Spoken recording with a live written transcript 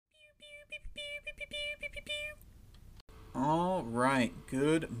All right,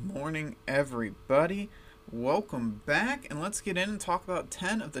 good morning, everybody. Welcome back, and let's get in and talk about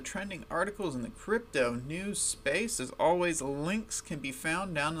 10 of the trending articles in the crypto news space. As always, links can be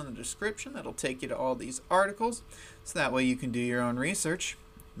found down in the description that'll take you to all these articles, so that way you can do your own research.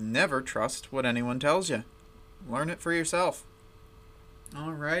 Never trust what anyone tells you. Learn it for yourself.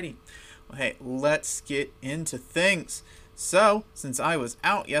 Alrighty. Well, hey, let's get into things. So, since I was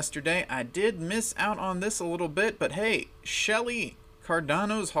out yesterday, I did miss out on this a little bit, but hey, Shelly,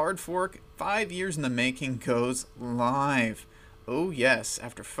 Cardano's hard fork, 5 years in the making, goes live. Oh yes,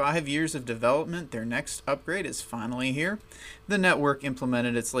 after 5 years of development, their next upgrade is finally here. The network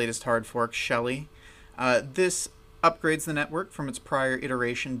implemented its latest hard fork, Shelly. This upgrades the network from its prior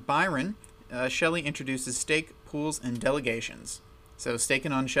iteration, Byron. Shelly introduces stake, pools, and delegations. So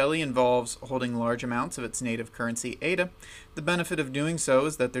staking on Shelly involves holding large amounts of its native currency, ADA. The benefit of doing so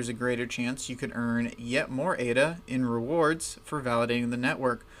is that there's a greater chance you could earn yet more ADA in rewards for validating the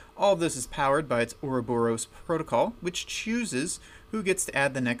network. All of this is powered by its Ouroboros protocol, which chooses who gets to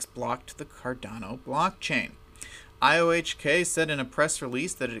add the next block to the Cardano blockchain. IOHK said in a press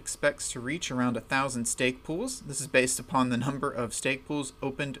release that it expects to reach around 1,000 stake pools. This is based upon the number of stake pools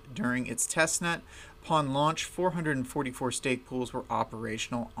opened during its testnet. Upon launch, 444 stake pools were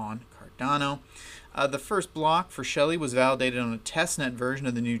operational on Cardano. The first block for Shelly was validated on a testnet version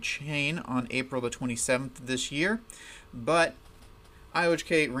of the new chain on April the 27th of this year, but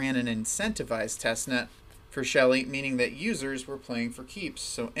IOHK ran an incentivized testnet for Shelly, meaning that users were playing for keeps.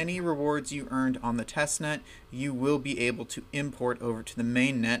 So any rewards you earned on the testnet, you will be able to import over to the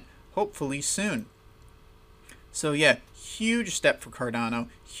mainnet, hopefully soon. So yeah, huge step for Cardano,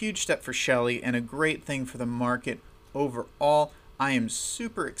 huge step for Shelly, and a great thing for the market overall. I am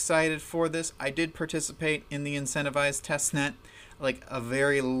super excited for this. I did participate in the incentivized testnet, like a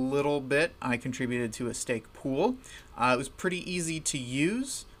very little bit. I contributed to a stake pool. It was pretty easy to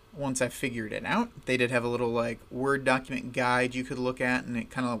use once I figured it out. They did have a little like Word document guide you could look at, and it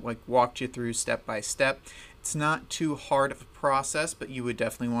kind of like walked you through step by step. It's not too hard of a process, but you would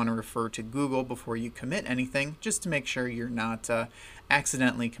definitely want to refer to Google before you commit anything, just to make sure you're not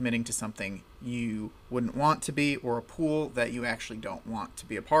accidentally committing to something you wouldn't want to be, or a pool that you actually don't want to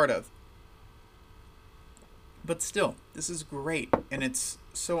be a part of. But still, this is great, and it's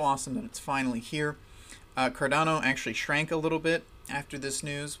so awesome that it's finally here. Cardano actually shrank a little bit after this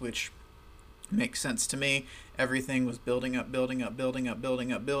news, which makes sense to me. Everything was building up, and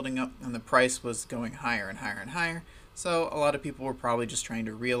the price was going higher and higher and higher. So a lot of people were probably just trying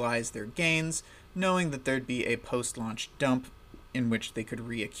to realize their gains, knowing that there'd be a post-launch dump in which they could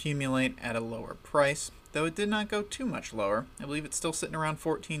reaccumulate at a lower price, though it did not go too much lower. I believe it's still sitting around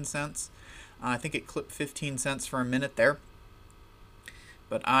 14 cents. I think it clipped 15 cents for a minute there.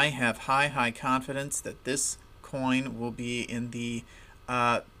 But I have high confidence that this coin will be in the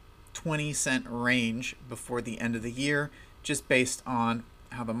 20-cent range before the end of the year, just based on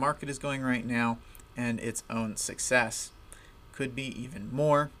how the market is going right now and its own success. Could be even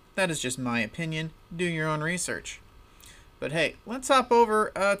more. That is just my opinion. Do your own research. But hey, let's hop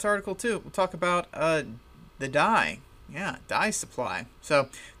over to Article 2. We'll talk about the DAI. Yeah, DAI supply. So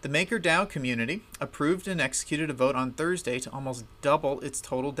the MakerDAO community approved and executed a vote on Thursday to almost double its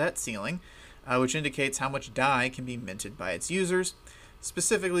total debt ceiling, which indicates how much DAI can be minted by its users.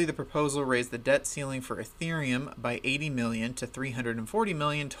 Specifically, the proposal raised the debt ceiling for Ethereum by 80 million to 340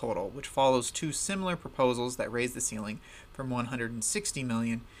 million total, which follows two similar proposals that raised the ceiling from 160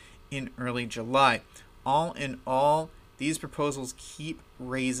 million in early July. All in all, these proposals keep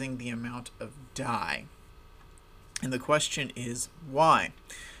raising the amount of DAI. And the question is, why?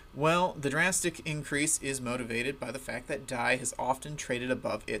 Well, the drastic increase is motivated by the fact that DAI has often traded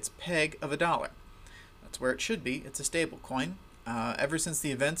above its peg of $1. That's where it should be. It's a stable coin. Ever since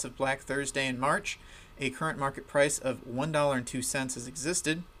the events of Black Thursday in March, a current market price of $1.02 has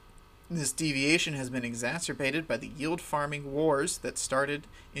existed. This deviation has been exacerbated by the yield farming wars that started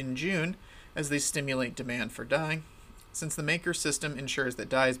in June as they stimulate demand for DAI. Since the Maker system ensures that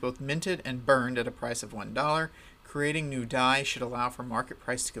DAI is both minted and burned at a price of $1, creating new DAI should allow for market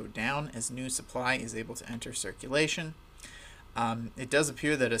price to go down as new supply is able to enter circulation. It does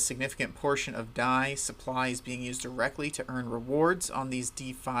appear that a significant portion of DAI supply is being used directly to earn rewards on these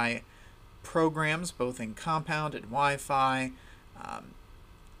DeFi programs, both in Compound and Wi-Fi,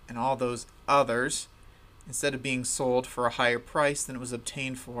 and all those others, instead of being sold for a higher price than it was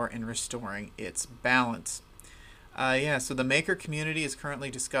obtained for and restoring its balance. So the Maker community is currently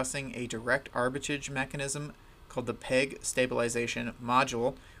discussing a direct arbitrage mechanism called the PEG stabilization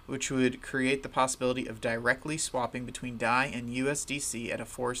module, which would create the possibility of directly swapping between DAI and USDC at a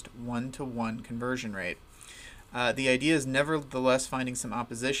forced 1-to-1 conversion rate. The idea is nevertheless finding some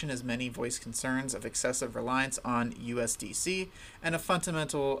opposition, as many voice concerns of excessive reliance on USDC and a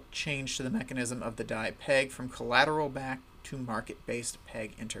fundamental change to the mechanism of the DAI peg from collateral back to market-based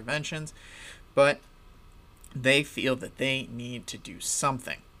peg interventions, but they feel that they need to do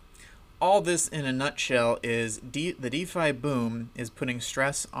something. All this in a nutshell is the DeFi boom is putting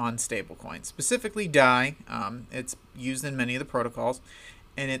stress on stablecoins, specifically DAI. It's used in many of the protocols,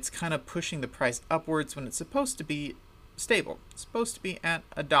 and it's kind of pushing the price upwards when it's supposed to be stable. It's supposed to be at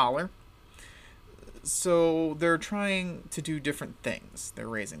 $1. So they're trying to do different things. They're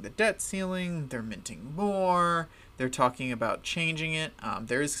raising the debt ceiling, they're minting more, they're talking about changing it.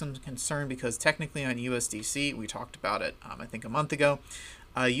 There is some concern because technically on USDC, we talked about it I think a month ago,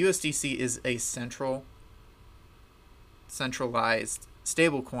 USDC is a centralized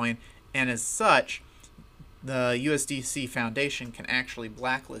stablecoin, and as such, the USDC Foundation can actually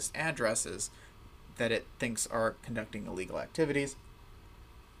blacklist addresses that it thinks are conducting illegal activities,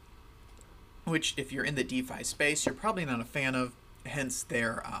 which if you're in the DeFi space, you're probably not a fan of, hence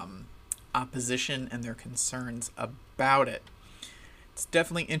their opposition and their concerns about it. It's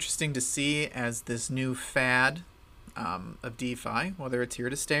definitely interesting to see as this new fad of DeFi, whether it's here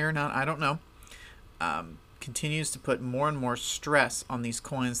to stay or not, I don't know, continues to put more and more stress on these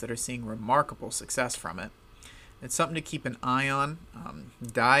coins that are seeing remarkable success from it. It's something to keep an eye on.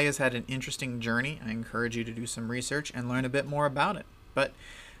 DAI has had an interesting journey. I encourage you to do some research and learn a bit more about it. But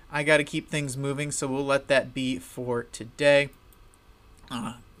I got to keep things moving, so we'll let that be for today.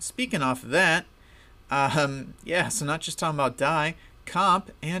 Speaking off of that, so not just talking about DAI,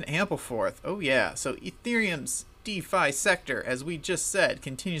 Comp and Ampleforth. Oh yeah, so Ethereum's DeFi sector, as we just said,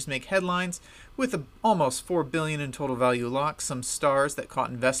 continues to make headlines with almost $4 billion in total value locked. Some stars that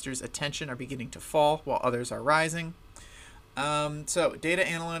caught investors' attention are beginning to fall, while others are rising. So data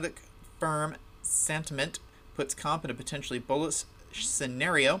analytic firm Sentiment puts Comp in a potentially bullish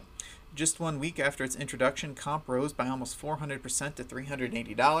scenario. Just 1 week after its introduction, Comp rose by almost 400% to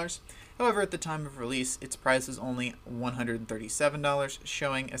 $380. However, at the time of release, its price was only $137,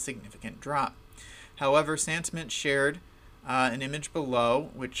 showing a significant drop. However, Sentiment shared an image below,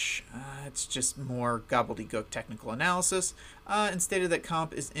 which it's just more gobbledygook technical analysis, and stated that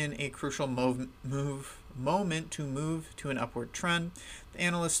Comp is in a crucial moment to move to an upward trend. The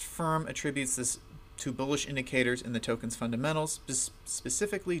analyst firm attributes this to bullish indicators in the token's fundamentals,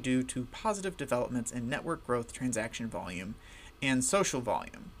 specifically due to positive developments in network growth, transaction volume, and social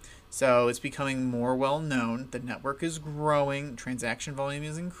volume. So it's becoming more well known. The network is growing, transaction volume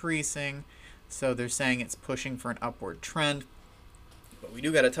is increasing, so they're saying it's pushing for an upward trend. But we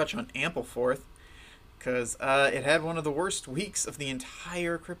do got to touch on Ampleforth, because it had one of the worst weeks of the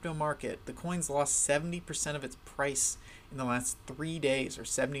entire crypto market. The coin's lost 70% of its price in the last 3 days, or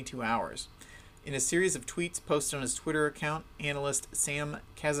 72 hours. In a series of tweets posted on his Twitter account, analyst Sam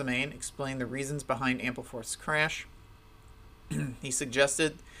Kazamain explained the reasons behind Ampleforth's crash. He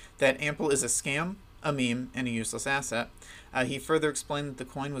suggested that Ample is a scam, a meme, and a useless asset. He further explained that the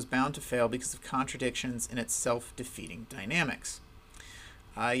coin was bound to fail because of contradictions in its self-defeating dynamics.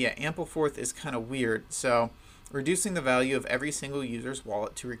 Ampleforth is kind of weird. So, reducing the value of every single user's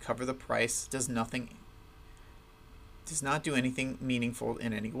wallet to recover the price does not do anything meaningful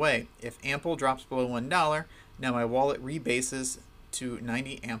in any way. If Ample drops below $1, now my wallet rebases to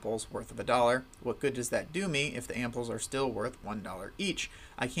 90 amples worth of $1. What good does that do me if the amples are still worth $1 each?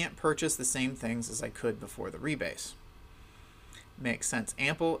 I can't purchase the same things as I could before the rebase. Makes sense.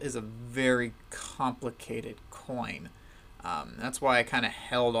 Ample is a very complicated coin. That's why I kind of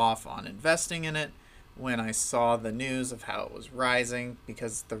held off on investing in it when I saw the news of how it was rising,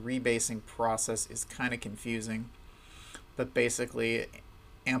 because the rebasing process is kind of confusing. But basically,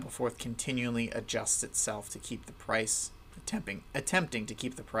 Ampleforth continually adjusts itself to keep the price, attempting to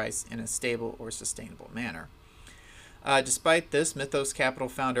keep the price in a stable or sustainable manner. Despite this, Mythos Capital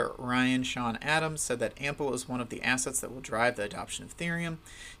founder Ryan Sean Adams said that Ample is one of the assets that will drive the adoption of Ethereum.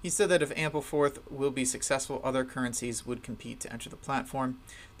 He said that if Ampleforth will be successful, other currencies would compete to enter the platform.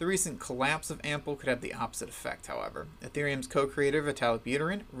 The recent collapse of Ample could have the opposite effect, however. Ethereum's co-creator Vitalik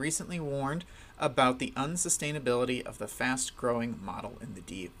Buterin recently warned about the unsustainability of the fast-growing model in the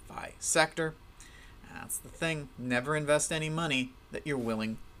DeFi sector. That's the thing. Never invest any money that you're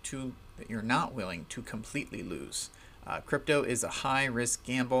not willing to completely lose. Crypto is a high-risk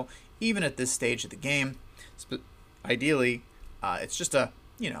gamble, even at this stage of the game. Ideally, it's just a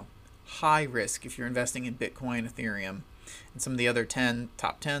high risk if you're investing in Bitcoin, Ethereum, and some of the other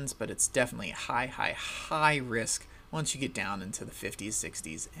top 10s, but it's definitely high risk once you get down into the 50s,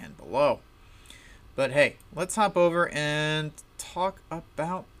 60s, and below. But hey, let's hop over and talk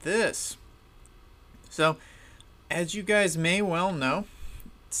about this. So, as you guys may well know,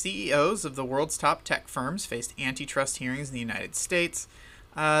 CEOs of the world's top tech firms faced antitrust hearings in the United States.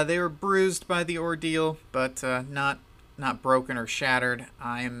 They were bruised by the ordeal, but not broken or shattered.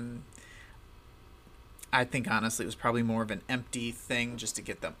 I think honestly it was probably more of an empty thing just to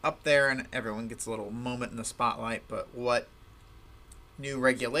get them up there and everyone gets a little moment in the spotlight. But what new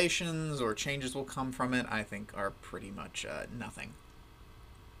regulations or changes will come from it, I think are pretty much nothing.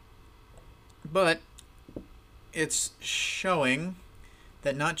 But it's showing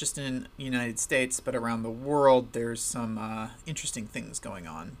that not just in the United States, but around the world, there's some interesting things going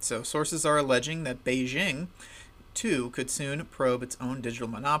on. So sources are alleging that Beijing, too, could soon probe its own digital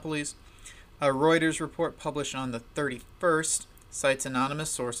monopolies. A Reuters report published on the 31st cites anonymous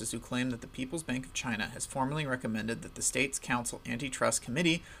sources who claim that the People's Bank of China has formally recommended that the state's Council Antitrust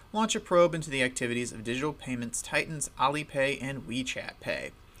Committee launch a probe into the activities of digital payments titans Alipay and WeChat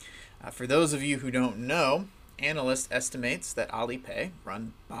Pay. For those of you who don't know, analysts estimates that Alipay,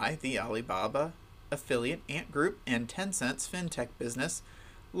 run by the Alibaba affiliate Ant Group, and Tencent's fintech business,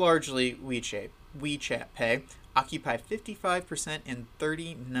 largely WeChat Pay, occupy 55% and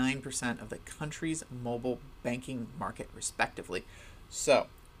 39% of the country's mobile banking market, respectively. So,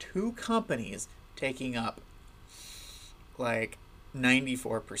 two companies taking up like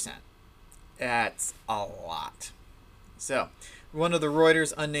 94%. That's a lot. So, one of the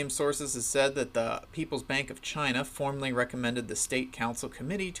Reuters unnamed sources has said that the People's Bank of China formally recommended the State Council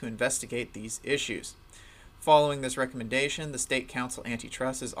Committee to investigate these issues. Following this recommendation, the State Council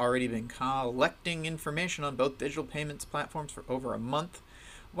Antitrust has already been collecting information on both digital payments platforms for over a month.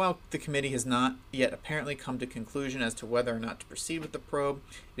 While the committee has not yet apparently come to a conclusion as to whether or not to proceed with the probe,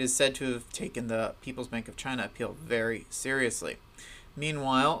 it is said to have taken the People's Bank of China appeal very seriously.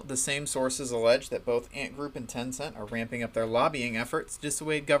 Meanwhile, the same sources allege that both Ant Group and Tencent are ramping up their lobbying efforts to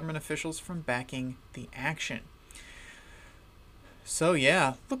dissuade government officials from backing the action. So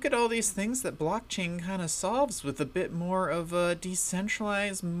yeah, look at all these things that blockchain kind of solves with a bit more of a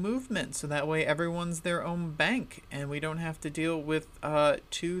decentralized movement, so that way everyone's their own bank and we don't have to deal with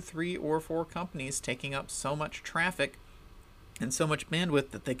 2, 3, or 4 companies taking up so much traffic and so much bandwidth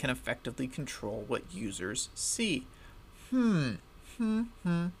that they can effectively control what users see.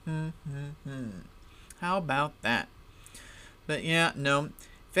 How about that? But yeah, no.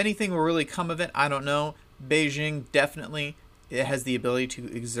 If anything will really come of it, I don't know. Beijing definitely has the ability to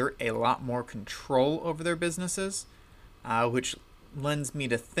exert a lot more control over their businesses, which lends me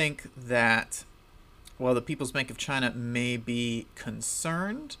to think that while the People's Bank of China may be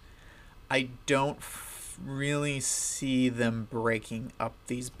concerned, I don't really see them breaking up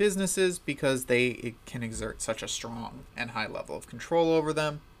these businesses because they can exert such a strong and high level of control over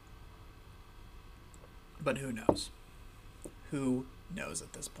them. But who knows? Who knows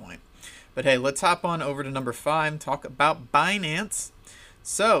at this point? But hey, let's hop on over to number 5 and talk about Binance.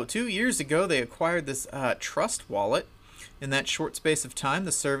 So 2 years ago, they acquired this Trust Wallet. In that short space of time,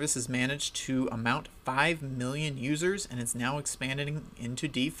 the service has managed to amount 5 million users and is now expanding into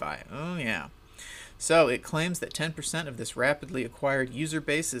DeFi. Oh yeah. So it claims that 10% of this rapidly acquired user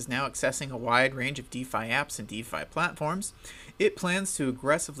base is now accessing a wide range of DeFi apps and DeFi platforms. It plans to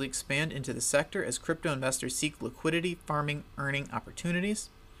aggressively expand into the sector as crypto investors seek liquidity, farming, earning opportunities.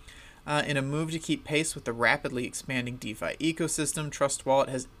 In a move to keep pace with the rapidly expanding DeFi ecosystem, Trust Wallet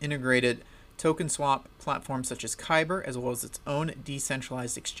has integrated token swap platforms such as Kyber, as well as its own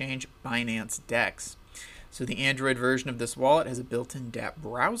decentralized exchange, Binance DEX. So the Android version of this wallet has a built-in dApp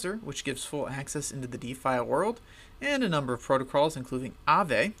browser, which gives full access into the DeFi world, and a number of protocols, including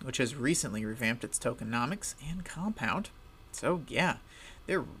Aave, which has recently revamped its tokenomics, and Compound. So yeah,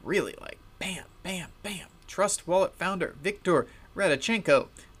 they're really like bam, bam, bam. Trust Wallet founder Viktor Radachenko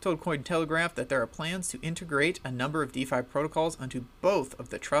told Cointelegraph that there are plans to integrate a number of DeFi protocols onto both of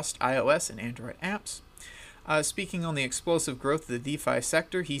the Trust iOS and Android apps. Speaking on the explosive growth of the DeFi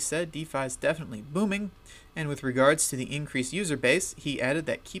sector, he said DeFi is definitely booming, and with regards to the increased user base, he added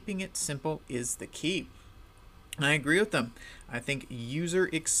that keeping it simple is the key. And I agree with them. I think user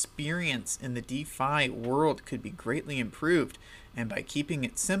experience in the DeFi world could be greatly improved, and by keeping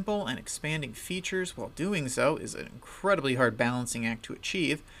it simple and expanding features while doing so is an incredibly hard balancing act to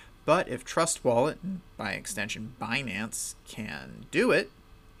achieve. But if Trust Wallet, and by extension Binance, can do it,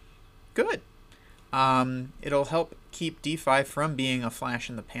 good. It'll help keep DeFi from being a flash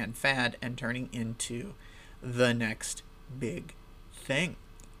in the pan fad and turning into the next big thing.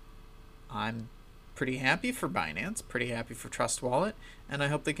 I'm pretty happy for Binance, pretty happy for Trust Wallet, and I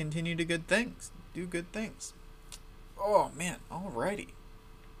hope they continue to do good things. Oh man, alrighty.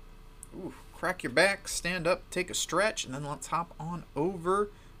 Ooh, crack your back, stand up, take a stretch, and then let's hop on over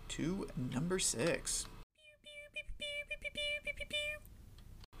to number 6.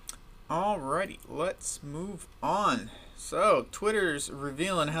 Alrighty, let's move on. So, Twitter's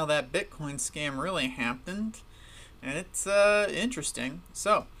revealing how that Bitcoin scam really happened, and it's interesting.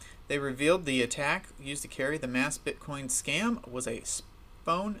 So, they revealed the attack used to carry the mass Bitcoin scam was a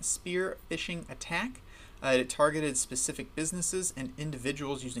phone spear phishing attack. It targeted specific businesses and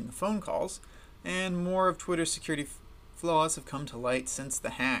individuals using phone calls, and more of Twitter's security flaws have come to light since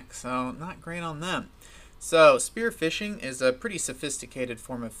the hack, so not great on them. So, spear phishing is a pretty sophisticated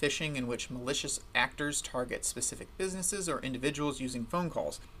form of phishing in which malicious actors target specific businesses or individuals using phone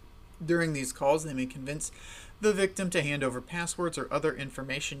calls. During these calls, they may convince the victim to hand over passwords or other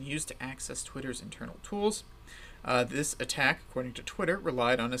information used to access Twitter's internal tools. This attack, according to Twitter,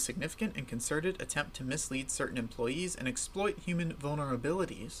 relied on a significant and concerted attempt to mislead certain employees and exploit human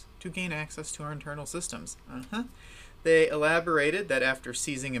vulnerabilities to gain access to our internal systems. They elaborated that after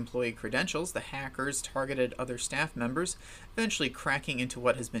seizing employee credentials, the hackers targeted other staff members, eventually cracking into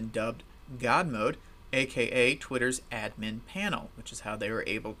what has been dubbed God Mode, aka Twitter's admin panel, which is how they were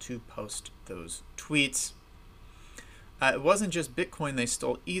able to post those tweets. It wasn't just Bitcoin they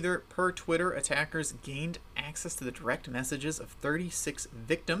stole either. Per Twitter, attackers gained access to the direct messages of 36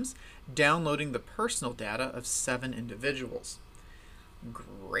 victims, downloading the personal data of 7 individuals.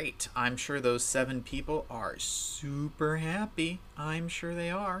 Great. I'm sure those 7 people are super happy. I'm sure they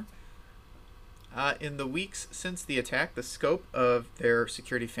are. In the weeks since the attack, the scope of their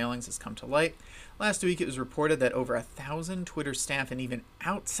security failings has come to light. Last week, it was reported that over 1,000 Twitter staff and even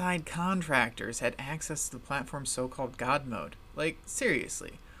outside contractors had access to the platform's so-called God Mode. Like,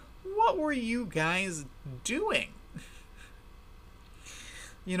 seriously, what were you guys doing?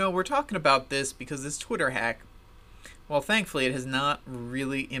 You know, we're talking about this because this Twitter hack, well, thankfully, it has not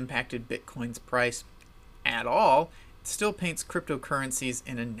really impacted Bitcoin's price at all. It still paints cryptocurrencies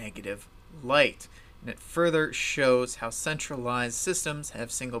in a negative light, and it further shows how centralized systems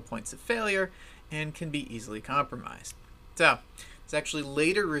have single points of failure and can be easily compromised. So, it's actually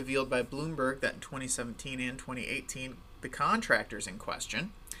later revealed by Bloomberg that in 2017 and 2018, the contractors in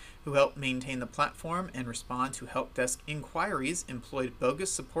question, who helped maintain the platform and respond to help desk inquiries, employed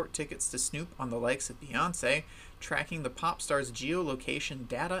bogus support tickets to snoop on the likes of Beyonce, tracking the pop star's geolocation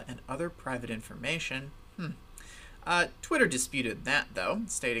data and other private information. Twitter disputed that, though,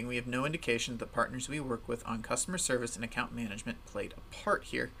 stating, "We have no indication that the partners we work with on customer service and account management played a part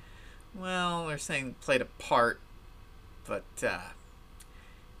here." Well, they're saying played a part, but,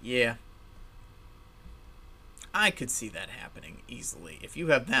 yeah. I could see that happening easily. If you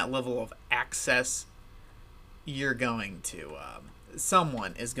have that level of access, you're going to,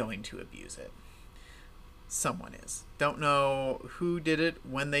 someone is going to abuse it. Someone is. Don't know who did it,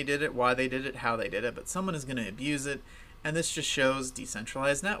 when they did it, why they did it, how they did it, but someone is going to abuse it, and this just shows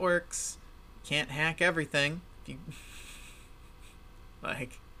decentralized networks can't hack everything. You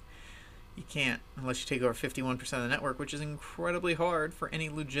can't unless you take over 51% of the network, which is incredibly hard for any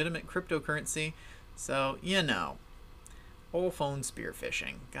legitimate cryptocurrency. So, whole phone spear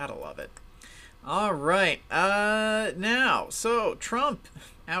phishing. Gotta love it. All right. Now, so Trump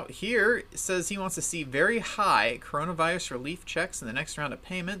out here says he wants to see very high coronavirus relief checks in the next round of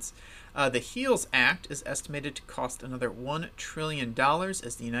payments. The HEALS Act is estimated to cost another $1 trillion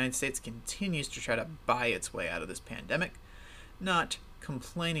as the United States continues to try to buy its way out of this pandemic. Not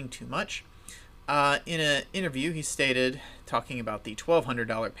complaining too much. In an interview, he stated, talking about the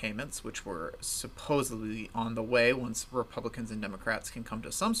 $1,200 payments, which were supposedly on the way once Republicans and Democrats can come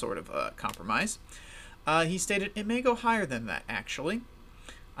to some sort of compromise. He stated, "It may go higher than that, actually.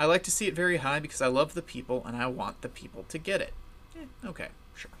 I like to see it very high because I love the people and I want the people to get it." Okay,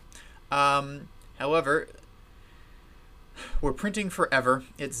 sure. However, we're printing forever.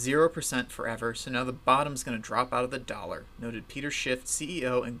 It's 0% forever, so now the bottom's going to drop out of the dollar, noted Peter Schiff,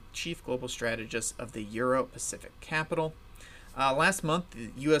 CEO and Chief Global Strategist of the Euro-Pacific Capital. Last month,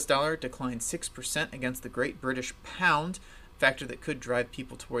 the US dollar declined 6% against the Great British Pound, a factor that could drive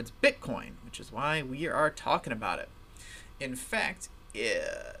people towards Bitcoin, which is why we are talking about it. In fact,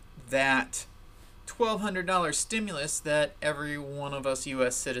 that $1,200 stimulus that every one of us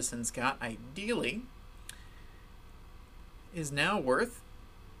US citizens got, ideally, is now worth,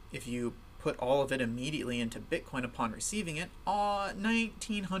 if you put all of it immediately into Bitcoin upon receiving it,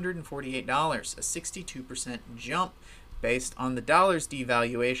 $1,948, a 62% jump based on the dollar's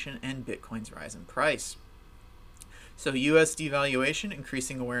devaluation and Bitcoin's rise in price. So US devaluation,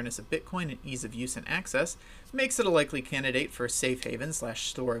 increasing awareness of Bitcoin and ease of use and access, makes it a likely candidate for a safe haven /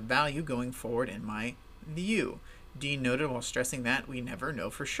 store of value going forward in my view. Dean noted while stressing that we never know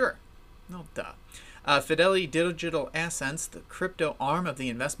for sure. No, duh. Fidelity Digital Assets, the crypto arm of the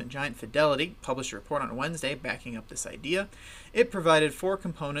investment giant Fidelity, published a report on Wednesday backing up this idea. It provided 4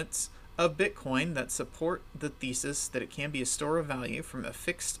 components of Bitcoin that support the thesis that it can be a store of value from a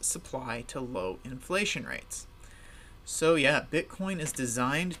fixed supply to low inflation rates. So yeah, Bitcoin is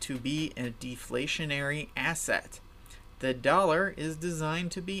designed to be a deflationary asset. The dollar is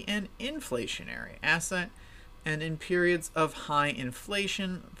designed to be an inflationary asset. And in periods of high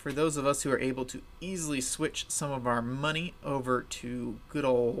inflation, for those of us who are able to easily switch some of our money over to good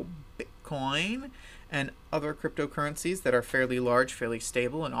old Bitcoin and other cryptocurrencies that are fairly large, fairly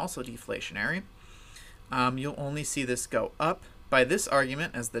stable, and also deflationary, you'll only see this go up. By this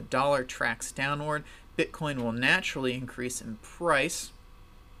argument, as the dollar tracks downward, Bitcoin will naturally increase in price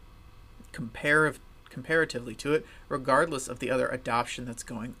comparatively to it, regardless of the other adoption that's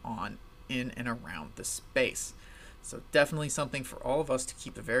going on in and around the space. So definitely something for all of us to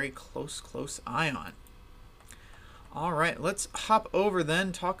keep a very close eye on. All right, let's hop over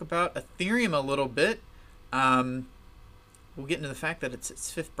then, talk about Ethereum a little bit. We'll get into the fact that it's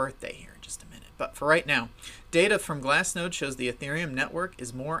its 5th birthday here in just a minute. But for right now, data from Glassnode shows the Ethereum network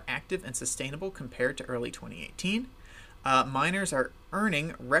is more active and sustainable compared to early 2018. Miners are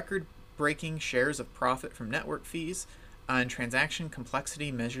earning record-breaking shares of profit from network fees, and transaction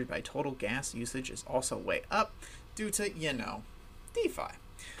complexity measured by total gas usage is also way up due to, DeFi.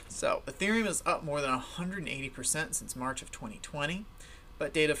 So Ethereum is up more than 180% since March of 2020,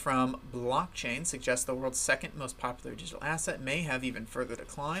 but data from Blockchain suggests the world's 2nd most popular digital asset may have even further to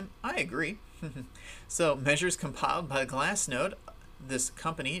climb. I agree. So measures compiled by Glassnode, this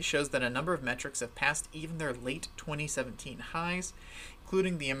company, shows that a number of metrics have passed even their late 2017 highs,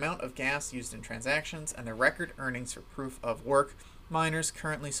 including the amount of gas used in transactions and the record earnings for proof of work miners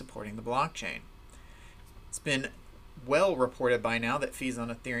currently supporting the blockchain. It's been well reported by now that fees on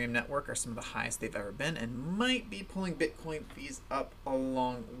Ethereum network are some of the highest they've ever been and might be pulling Bitcoin fees up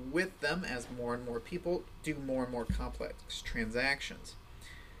along with them as more and more people do more and more complex transactions.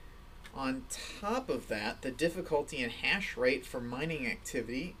 On top of that, the difficulty and hash rate for mining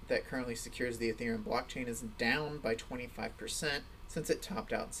activity that currently secures the Ethereum blockchain is down by 25% since it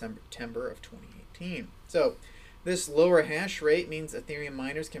topped out in September of 2018. So this lower hash rate means Ethereum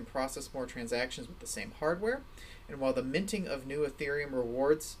miners can process more transactions with the same hardware. And while the minting of new Ethereum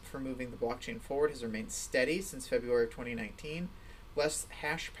rewards for moving the blockchain forward has remained steady since February of 2019, less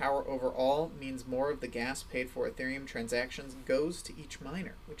hash power overall means more of the gas paid for Ethereum transactions goes to each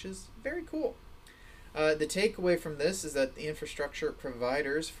miner, which is very cool. The takeaway from this is that the infrastructure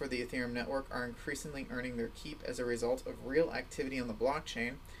providers for the Ethereum network are increasingly earning their keep as a result of real activity on the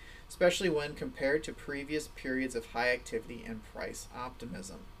blockchain, especially when compared to previous periods of high activity and price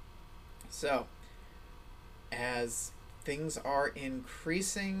optimism. So, as things are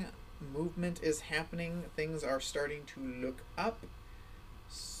increasing, movement is happening, things are starting to look up,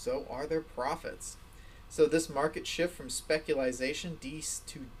 so are their profits. So this market shift from speculation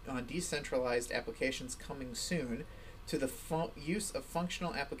on decentralized applications coming soon to the use of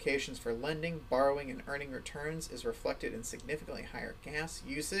functional applications for lending, borrowing, and earning returns is reflected in significantly higher gas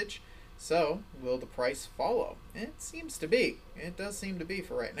usage. So will the price follow? It seems to be. It does seem to be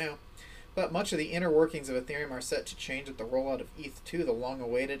for right now. But much of the inner workings of Ethereum are set to change with the rollout of ETH2, the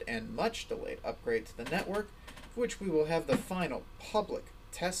long-awaited and much-delayed upgrade to the network, for which we will have the final public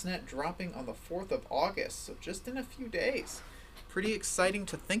testnet dropping on the 4th of August, so just in a few days. Pretty exciting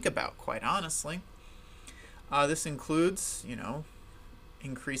to think about, quite honestly. This includes,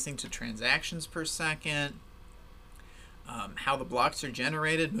 increasing to transactions per second, how the blocks are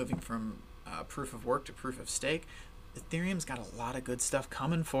generated, moving from proof of work to proof of stake. Ethereum's got a lot of good stuff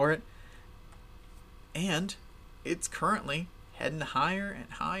coming for it, and it's currently heading higher and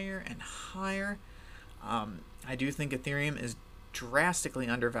higher and higher. I do think Ethereum is drastically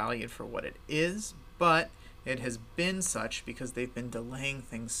undervalued for what it is, but it has been such because they've been delaying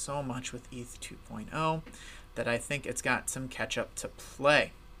things so much with ETH 2.0 that I think it's got some catch up to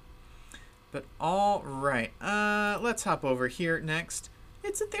play. But all right, let's hop over here next.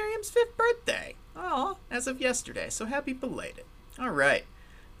 It's Ethereum's 5th birthday. Oh, as of yesterday, so happy belated. All right.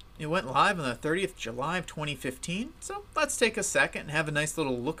 It went live on the 30th of July of 2015, so let's take a second and have a nice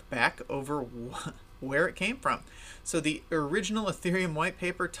little look back over where it came from. So the original Ethereum white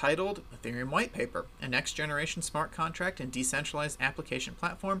paper, titled Ethereum White Paper, a next-generation smart contract and decentralized application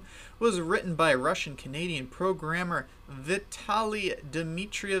platform, was written by Russian-Canadian programmer Vitaly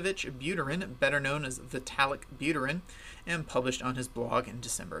Dmitrievich Buterin, better known as Vitalik Buterin, and published on his blog in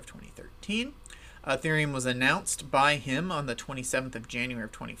December of 2013. Ethereum was announced by him on the 27th of January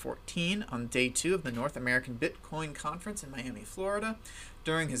of 2014 on day 2 of the North American Bitcoin Conference in Miami, Florida.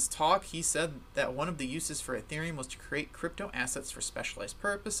 During his talk, he said that one of the uses for Ethereum was to create crypto assets for specialized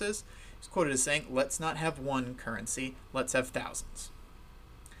purposes. He's quoted as saying, "Let's not have one currency, let's have thousands."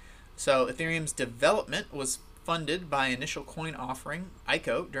 So Ethereum's development was funded by initial coin offering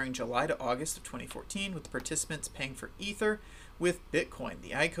ICO during July to August of 2014, with the participants paying for Ether with Bitcoin.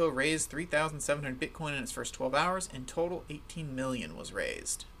 The ICO raised 3,700 Bitcoin in its first 12 hours. In total, 18 million was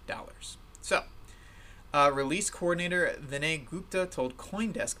raised dollars. So, release coordinator Vinay Gupta told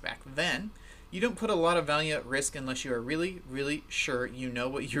CoinDesk back then, "You don't put a lot of value at risk unless you are really, really sure you know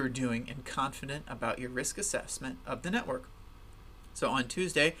what you're doing and confident about your risk assessment of the network." So on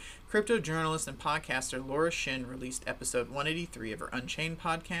Tuesday, crypto journalist and podcaster Laura Shin released episode 183 of her Unchained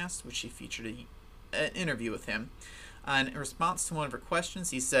podcast, which she featured an interview with him. In response to one of her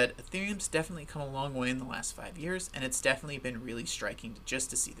questions, he said, "Ethereum's definitely come a long way in the last 5 years, and it's definitely been really striking to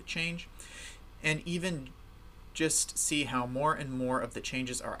see the change, and even just see how more and more of the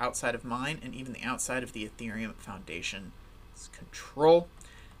changes are outside of mine and even the outside of the Ethereum Foundation's control."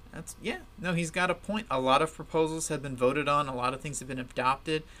 He's got a point. A lot of proposals have been voted on. A lot of things have been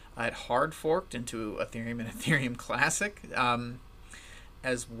adopted. It hard forked into Ethereum and Ethereum Classic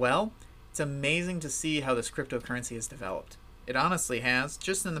as well. It's amazing to see how this cryptocurrency has developed. It honestly has,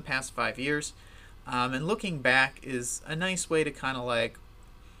 just in the past 5 years. And looking back is a nice way to kind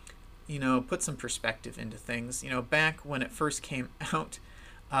of put some perspective into things. Back when it first came out,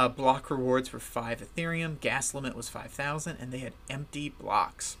 block rewards were 5 Ethereum, gas limit was 5,000, and they had empty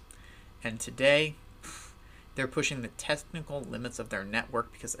blocks. And today, they're pushing the technical limits of their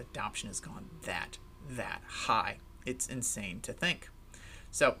network because adoption has gone that high. It's insane to think.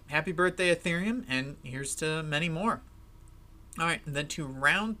 So, happy birthday, Ethereum, and here's to many more. All right, and then to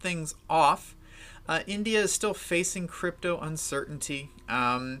round things off, India is still facing crypto uncertainty.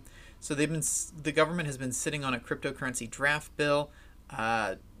 So the government has been sitting on a cryptocurrency draft bill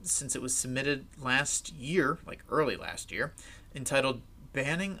since it was submitted last year, like early last year, entitled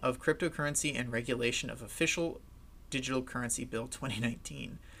 "Banning of Cryptocurrency and Regulation of Official Digital Currency Bill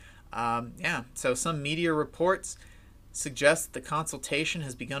 2019." So some media reports suggest the consultation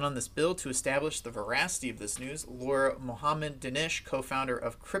has begun on this bill. To establish the veracity of this news, Laura Mohammed Danish, co-founder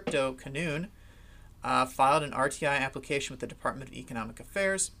of Crypto Canoon, filed an RTI application with the Department of Economic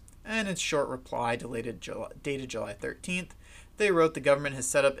Affairs, and in short reply dated July 13th, they wrote the government has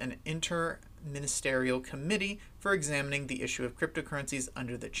set up an interministerial committee for examining the issue of cryptocurrencies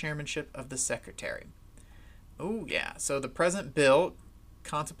under the chairmanship of the secretary. Oh yeah, so the present bill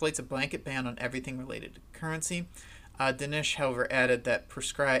contemplates a blanket ban on everything related to currency. Dinesh, however, added that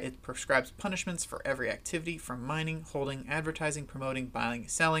it prescribes punishments for every activity from mining, holding, advertising, promoting, buying,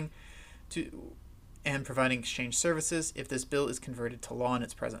 selling, and providing exchange services. If this bill is converted to law in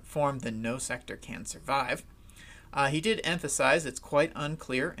its present form, then no sector can survive. He did emphasize it's quite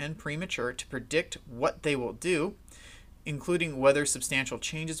unclear and premature to predict what they will do, including whether substantial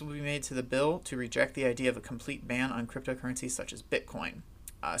changes will be made to the bill to reject the idea of a complete ban on cryptocurrencies such as Bitcoin.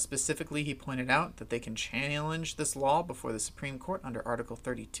 Specifically, he pointed out that they can challenge this law before the Supreme Court under Article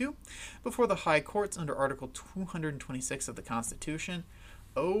 32, before the High Courts under Article 226 of the Constitution.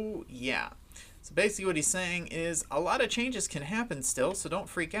 Oh, yeah. So basically what he's saying is a lot of changes can happen still, so don't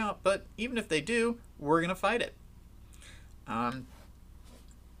freak out, but even if they do, we're going to fight it.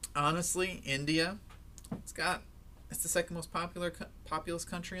 Honestly, India, it's the second most populous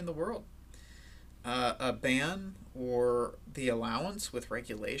country in the world. A ban or the allowance with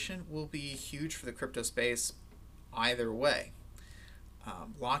regulation will be huge for the crypto space either way.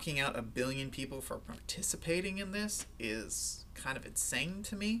 Locking out 1 billion people for participating in this is kind of insane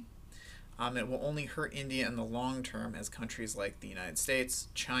to me. It will only hurt India in the long term as countries like the United States,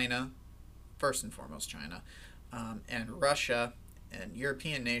 China, first and foremost China, and Russia and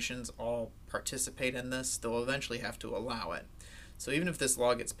European nations all participate in this. They'll eventually have to allow it. So even if this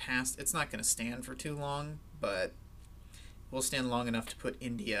law gets passed, it's not going to stand for too long, but it will stand long enough to put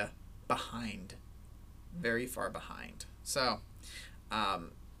India behind, very far behind. So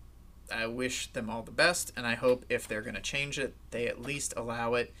I wish them all the best, and I hope if they're going to change it, they at least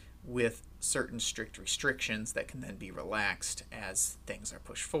allow it with certain strict restrictions that can then be relaxed as things are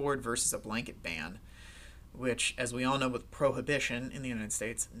pushed forward versus a blanket ban, which, as we all know with prohibition in the United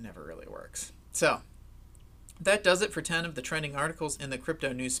States, never really works. So that does it for 10 of the trending articles in the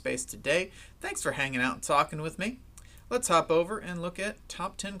crypto news space today. Thanks for hanging out and talking with me. Let's hop over and look at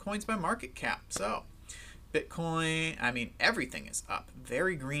top 10 coins by market cap. So Bitcoin, everything is up.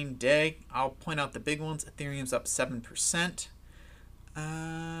 Very green day. I'll point out the big ones. Ethereum's up 7%.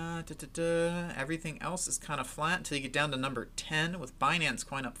 Everything else is kind of flat until you get down to number 10 with Binance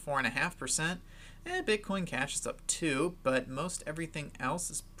Coin up 4.5%. Bitcoin Cash is up 2, but most everything else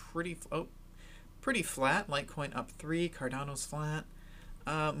is pretty flat. Litecoin up 3, Cardano's flat.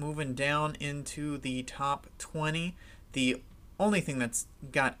 Moving down into the top 20, the only thing that's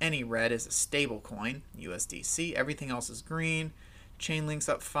got any red is a stable coin, USDC. Everything else is green. Chainlink's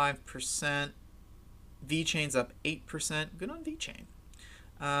up 5%. VeChain's up 8%. Good on VeChain.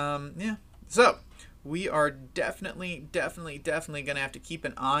 Yeah. So we are definitely going to have to keep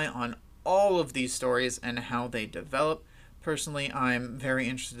an eye on all of these stories and how they develop. Personally, I'm very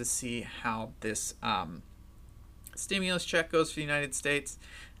interested to see how this stimulus check goes for the United States,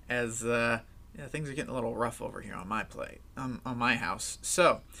 as things are getting a little rough over here on my plate, on my house.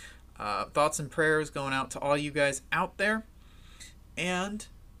 So thoughts and prayers going out to all you guys out there, and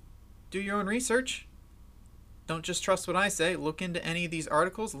do your own research. Don't just trust what I say. Look into any of these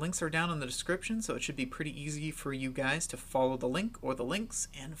articles. Links are down in the description, so it should be pretty easy for you guys to follow the link or the links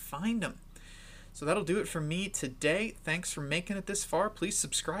and find them. So that'll do it for me today. Thanks for making it this far. Please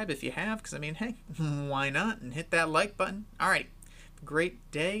subscribe if you have, because, I mean, hey, why not? And hit that like button. Alrighty.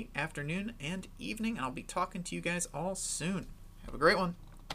 Great day, afternoon, and evening. I'll be talking to you guys all soon. Have a great one.